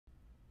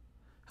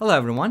Hello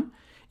everyone.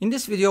 In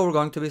this video we're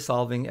going to be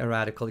solving a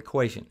radical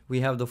equation. We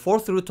have the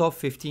fourth root of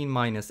 15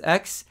 minus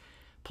x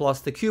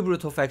plus the cube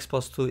root of x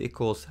plus 2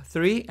 equals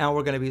 3, and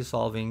we're going to be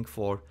solving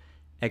for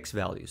x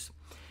values.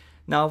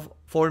 Now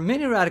for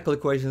many radical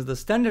equations the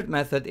standard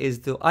method is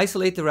to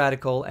isolate the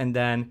radical and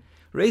then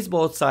raise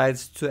both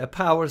sides to a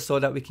power so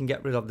that we can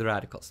get rid of the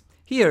radicals.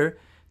 Here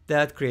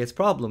that creates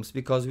problems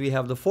because we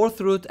have the fourth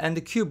root and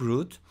the cube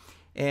root,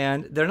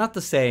 and they're not the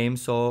same,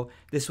 so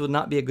this would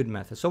not be a good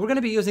method. So we're going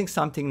to be using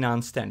something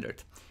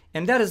non-standard,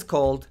 and that is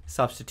called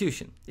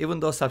substitution. Even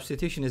though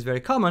substitution is very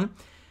common,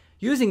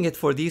 using it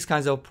for these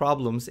kinds of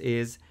problems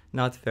is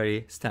not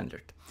very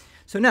standard.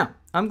 So now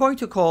I'm going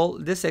to call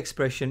this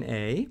expression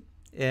A,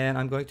 and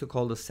I'm going to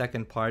call the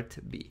second part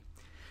B,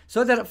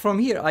 so that from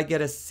here I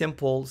get a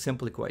simple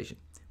equation,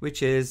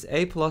 which is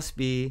A plus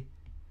B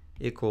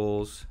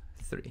equals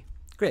 3.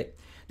 Great.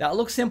 That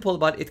looks simple,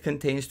 but it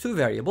contains two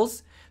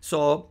variables,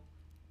 so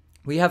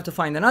we have to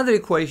find another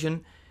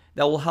equation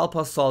that will help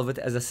us solve it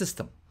as a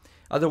system.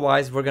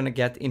 Otherwise, we're going to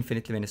get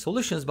infinitely many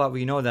solutions, but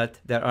we know that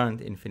there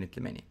aren't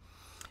infinitely many.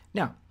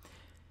 Now,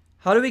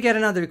 how do we get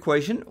another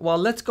equation? Well,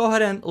 let's go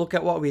ahead and look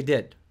at what we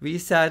did. We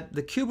said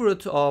the cube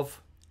root of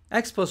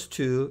x plus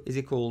 2 is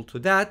equal to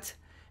that,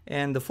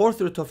 and the fourth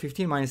root of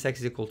 15 minus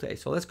x is equal to a.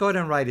 So let's go ahead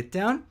and write it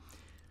down.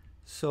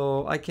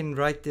 So I can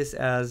write this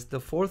as the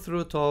fourth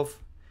root of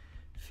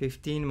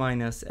 15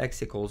 minus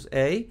x equals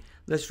a.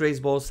 Let's raise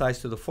both sides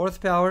to the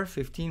fourth power.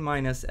 15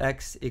 minus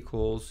x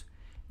equals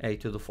a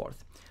to the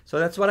fourth. So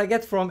that's what I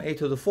get from a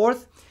to the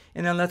fourth.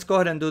 And then let's go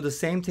ahead and do the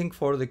same thing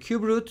for the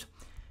cube root.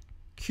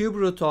 Cube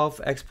root of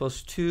x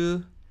plus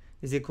 2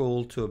 is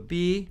equal to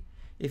b.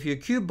 If you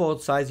cube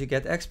both sides, you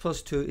get x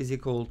plus 2 is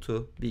equal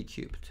to b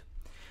cubed.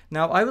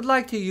 Now I would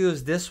like to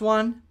use this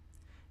one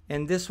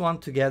and this one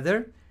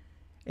together.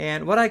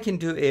 And what I can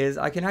do is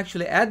I can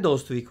actually add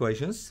those two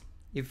equations.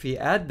 If we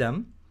add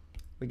them,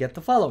 we get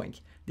the following.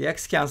 The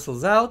x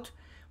cancels out.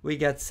 We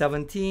get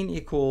 17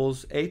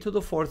 equals a to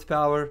the fourth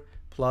power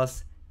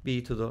plus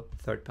b to the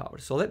third power.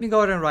 So let me go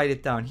ahead and write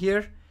it down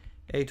here.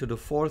 A to the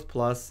fourth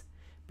plus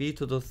b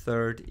to the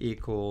third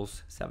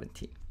equals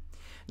 17.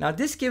 Now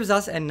this gives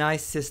us a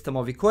nice system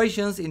of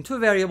equations in two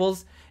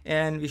variables,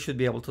 and we should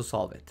be able to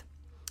solve it.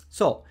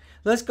 So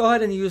let's go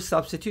ahead and use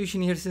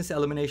substitution here since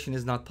elimination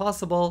is not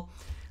possible.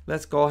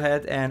 Let's go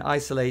ahead and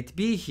isolate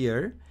b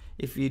here.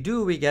 If we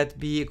do, we get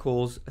b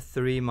equals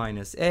 3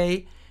 minus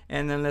a,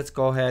 and then let's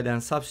go ahead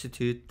and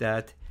substitute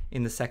that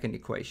in the second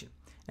equation.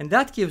 And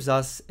that gives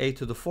us a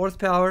to the fourth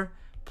power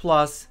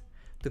plus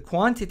the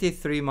quantity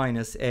 3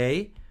 minus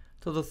a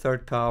to the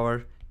third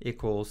power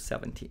equals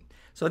 17.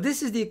 So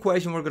this is the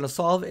equation we're going to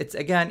solve. It's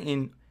again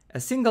in a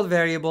single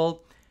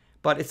variable,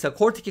 but it's a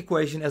quartic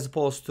equation as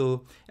opposed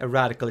to a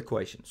radical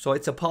equation. So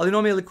it's a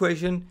polynomial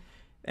equation,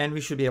 and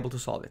we should be able to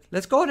solve it.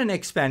 Let's go ahead and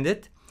expand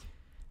it.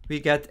 We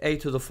get a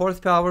to the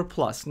fourth power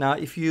plus. Now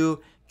if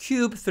you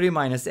cube 3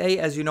 minus a,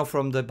 as you know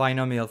from the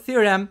binomial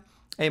theorem,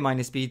 a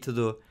minus b to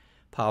the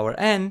power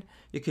n,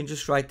 you can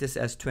just write this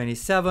as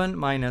 27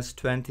 minus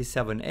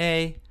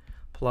 27a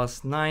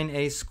plus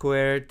 9a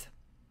squared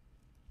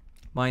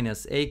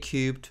minus a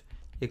cubed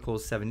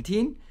equals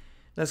 17.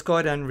 Let's go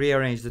ahead and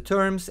rearrange the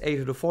terms. A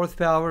to the fourth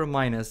power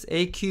minus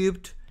a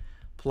cubed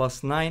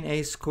plus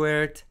 9a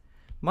squared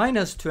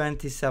minus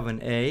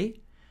 27a.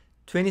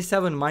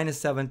 27 minus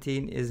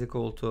 17 is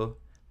equal to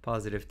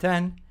positive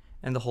 10,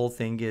 and the whole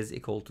thing is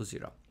equal to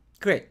 0.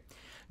 Great.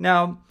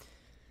 Now,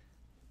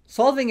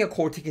 solving a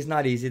quartic is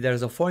not easy.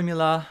 There's a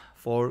formula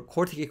for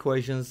quartic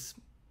equations,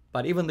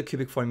 but even the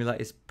cubic formula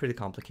is pretty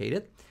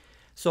complicated.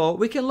 So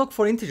we can look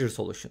for integer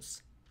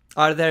solutions.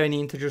 Are there any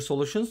integer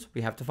solutions?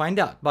 We have to find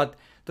out. But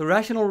the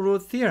rational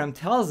root theorem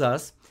tells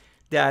us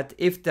that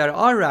if there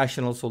are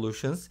rational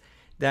solutions,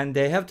 then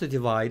they have to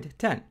divide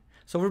 10.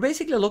 So we're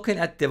basically looking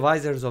at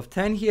divisors of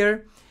 10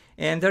 here,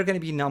 and they're going to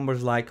be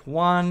numbers like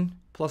 1,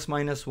 plus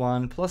minus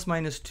 1, plus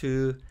minus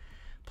 2,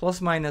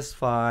 plus minus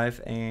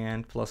 5,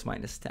 and plus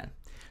minus 10.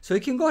 So you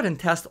can go ahead and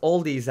test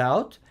all these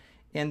out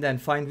and then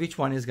find which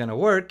one is going to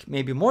work.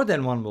 Maybe more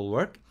than one will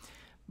work.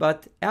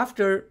 But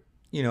after,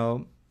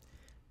 the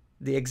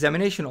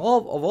examination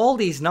of all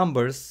these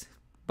numbers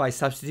by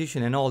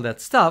substitution and all that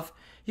stuff,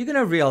 you're going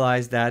to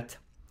realize that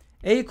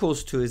a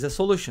equals 2 is a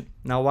solution.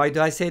 Now, why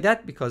do I say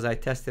that? Because I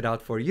tested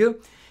out for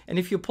you. And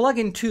if you plug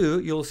in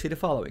 2, you'll see the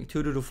following.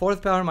 2 to the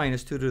fourth power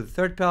minus 2 to the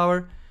third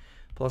power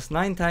plus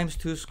 9 times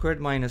 2 squared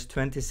minus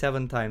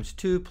 27 times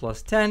 2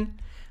 plus 10.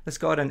 Let's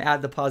go ahead and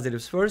add the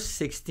positives first.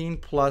 16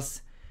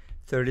 plus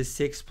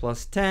 36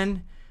 plus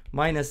 10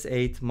 minus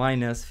 8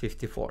 minus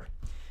 54.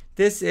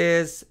 This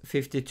is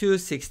 52,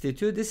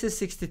 62. This is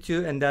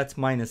 62, and that's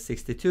minus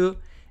 62.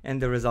 And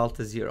the result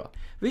is 0,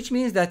 which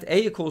means that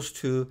a equals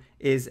 2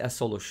 is a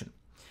solution.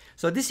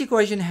 So this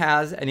equation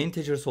has an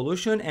integer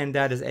solution, and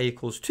that is a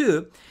equals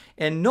 2.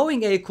 And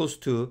knowing a equals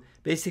 2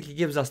 basically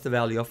gives us the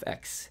value of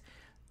x.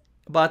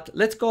 But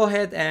let's go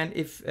ahead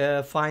and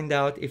find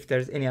out if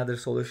there's any other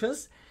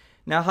solutions.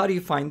 Now, how do you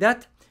find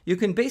that? You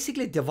can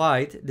basically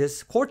divide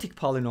this quartic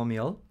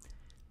polynomial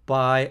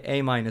by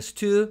a minus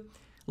 2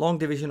 long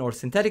division or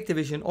synthetic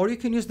division, or you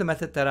can use the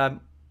method that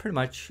I'm pretty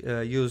much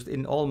used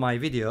in all my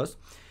videos.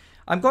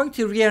 I'm going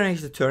to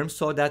rearrange the terms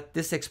so that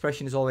this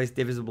expression is always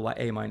divisible by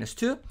a minus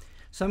 2.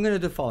 So I'm going to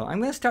do the following. I'm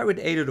going to start with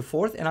a to the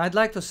fourth, and I'd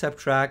like to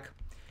subtract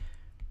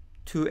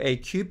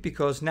 2a cubed,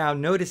 because now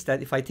notice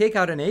that if I take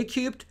out an a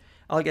cubed,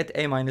 I'll get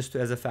a minus 2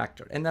 as a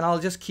factor. And then I'll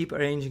just keep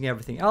arranging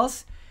everything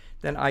else.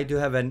 Then I do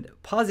have a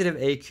positive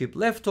a cubed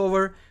left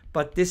over,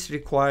 but this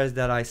requires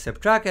that I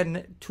subtract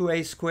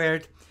 2a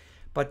squared.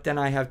 But then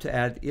I have to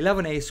add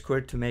 11a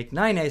squared to make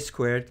 9a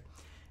squared.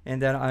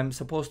 And then I'm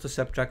supposed to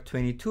subtract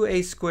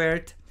 22a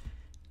squared.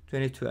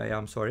 22a,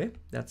 I'm sorry.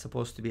 That's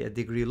supposed to be a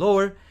degree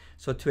lower.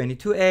 So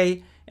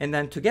 22a. And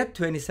then to get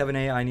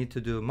 27a, I need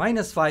to do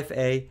minus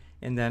 5a.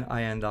 And then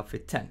I end up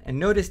with 10. And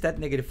notice that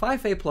negative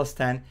 5a plus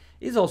 10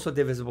 is also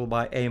divisible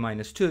by a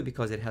minus 2,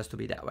 because it has to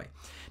be that way.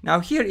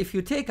 Now here, if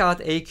you take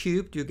out a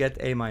cubed, you get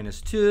a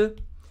minus 2.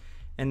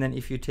 And then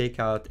if you take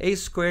out a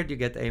squared, you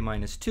get a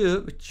minus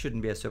 2, which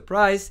shouldn't be a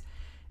surprise.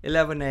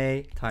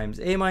 11a times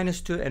a minus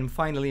 2, and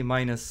finally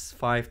minus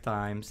 5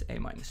 times a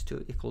minus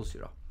 2 equals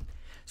 0.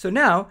 So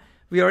now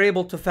we are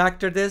able to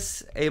factor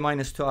this. A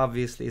minus 2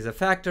 obviously is a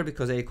factor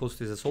because a equals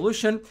 2 is a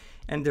solution,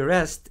 and the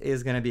rest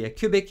is going to be a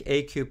cubic.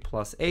 A cubed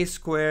plus a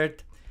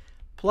squared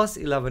plus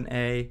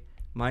 11a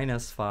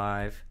minus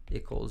 5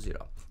 equals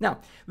 0. Now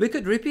we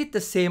could repeat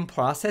the same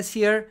process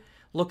here,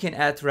 looking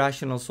at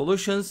rational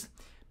solutions,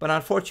 but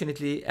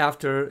unfortunately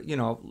after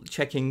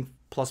checking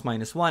plus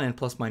minus 1 and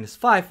plus minus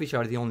 5, which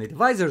are the only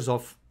divisors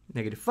of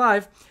negative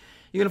 5,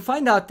 you're going to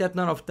find out that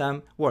none of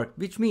them work,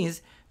 which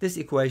means this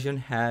equation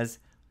has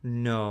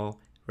no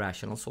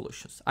rational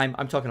solutions.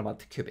 I'm talking about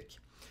the cubic.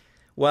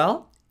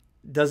 Well,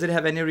 does it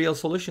have any real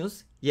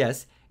solutions?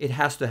 Yes, it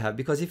has to have,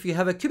 because if you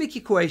have a cubic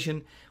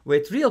equation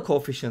with real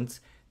coefficients,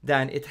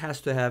 then it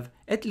has to have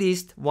at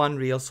least one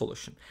real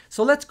solution.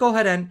 So let's go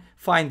ahead and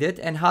find it.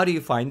 And how do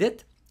you find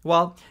it?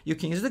 Well, you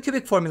can use the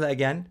cubic formula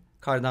again,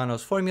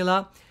 Cardano's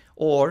formula,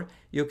 or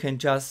you can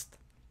just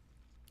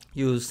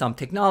use some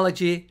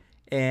technology,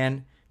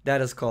 and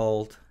that is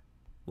called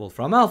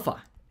Wolfram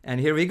alpha. And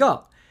here we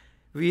go.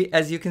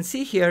 As you can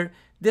see here,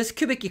 this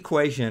cubic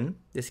equation,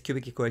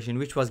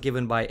 which was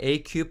given by a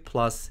cubed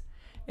plus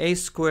a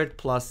squared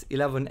plus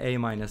 11a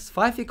minus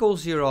 5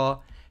 equals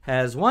 0,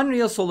 has one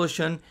real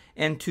solution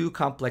and two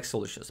complex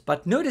solutions.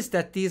 But notice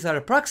that these are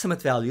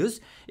approximate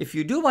values. If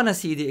you do want to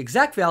see the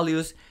exact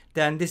values,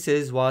 then this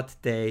is what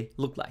they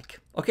look like.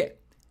 Okay,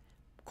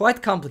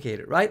 quite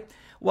complicated, right?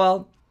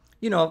 Well,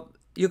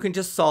 you can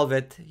just solve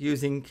it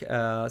using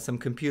some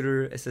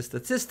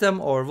computer-assisted system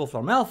or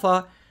Wolfram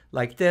alpha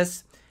like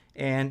this,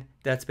 and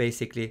that's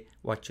basically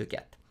what you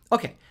get.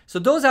 Okay, so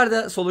those are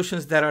the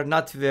solutions that are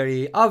not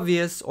very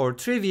obvious or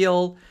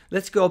trivial.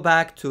 Let's go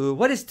back to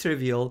what is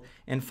trivial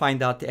and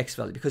find out the x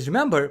value. Because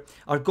remember,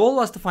 our goal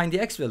was to find the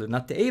x value,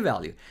 not the a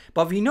value.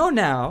 But we know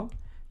now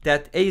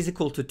that a is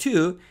equal to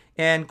 2.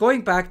 And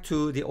going back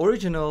to the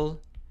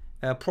original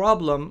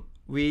problem,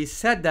 we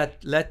said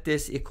that let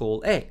this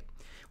equal a.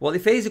 Well,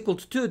 if a is equal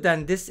to 2,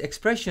 then this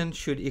expression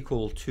should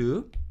equal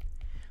 2,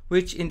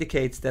 which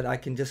indicates that I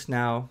can just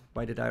now,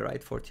 why did I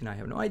write 14? I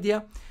have no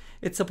idea.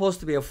 It's supposed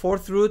to be a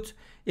fourth root.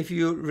 If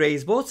you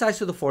raise both sides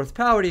to the fourth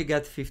power, you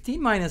get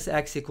 15 minus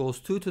x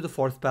equals 2 to the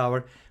fourth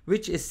power,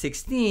 which is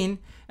 16.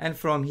 And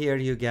from here,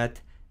 you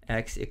get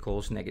x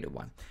equals negative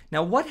 1.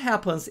 Now, what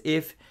happens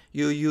if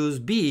you use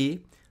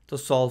b to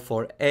solve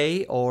for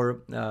a,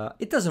 or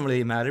it doesn't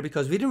really matter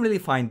because we didn't really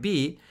find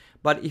b.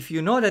 But if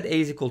you know that a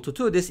is equal to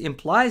 2, this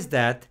implies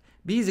that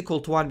b is equal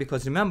to 1,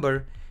 because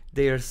remember,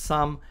 their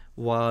sum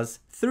was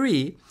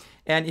 3.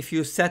 And if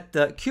you set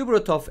the cube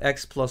root of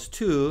x plus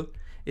 2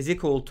 is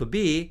equal to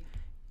b,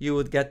 you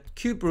would get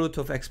cube root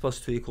of x plus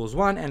 2 equals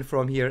 1. And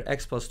from here,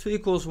 x plus 2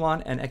 equals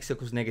 1 and x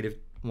equals negative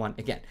 1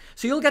 again.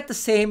 So you'll get the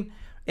same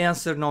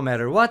answer no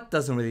matter what.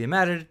 Doesn't really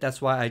matter.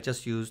 That's why I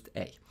just used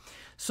a.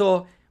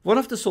 So one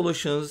of the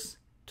solutions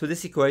to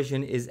this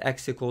equation is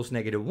x equals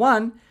negative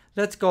 1.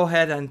 Let's go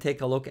ahead and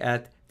take a look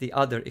at the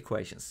other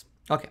equations.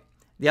 Okay,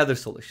 the other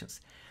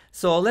solutions.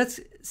 So let's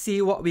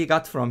see what we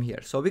got from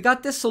here. So we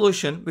got this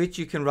solution, which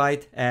you can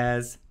write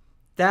as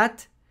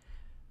that.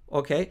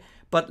 Okay,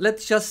 but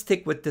let's just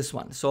stick with this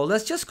one. So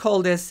let's just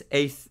call this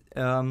a,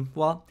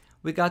 well,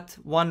 we got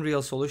one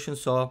real solution.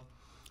 So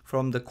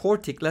from the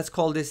quartic, let's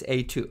call this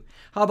a2.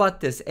 How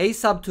about this? A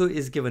sub 2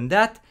 is given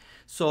that.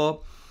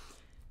 So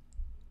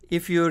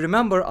if you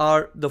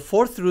remember, the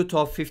fourth root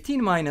of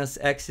 15 minus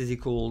x is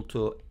equal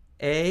to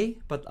a,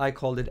 but I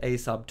called it a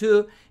sub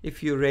 2.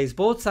 If you raise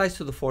both sides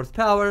to the fourth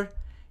power,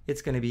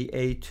 it's going to be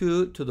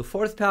a2 to the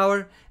fourth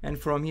power. And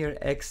from here,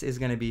 x is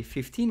going to be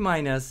 15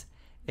 minus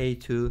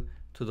a2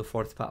 to the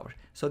fourth power.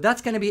 So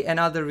that's going to be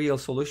another real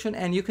solution.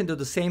 And you can do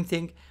the same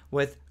thing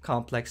with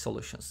complex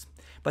solutions.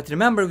 But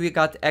remember, we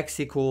got x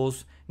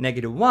equals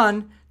negative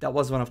 1. That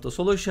was one of the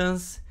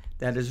solutions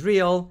that is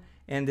real.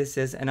 And this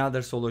is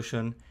another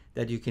solution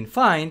that you can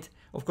find.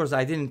 Of course,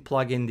 I didn't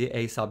plug in the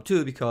a sub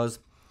 2 because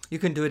you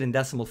can do it in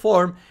decimal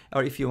form,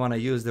 or if you want to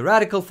use the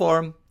radical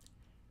form,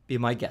 be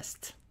my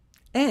guest.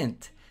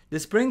 And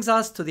this brings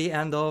us to the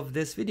end of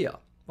this video.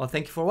 Well,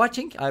 thank you for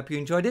watching. I hope you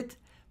enjoyed it.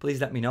 Please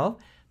let me know.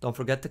 Don't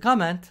forget to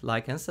comment,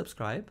 like, and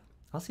subscribe.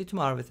 I'll see you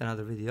tomorrow with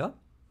another video.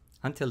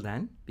 Until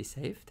then, be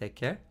safe, take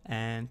care,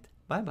 and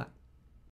bye-bye.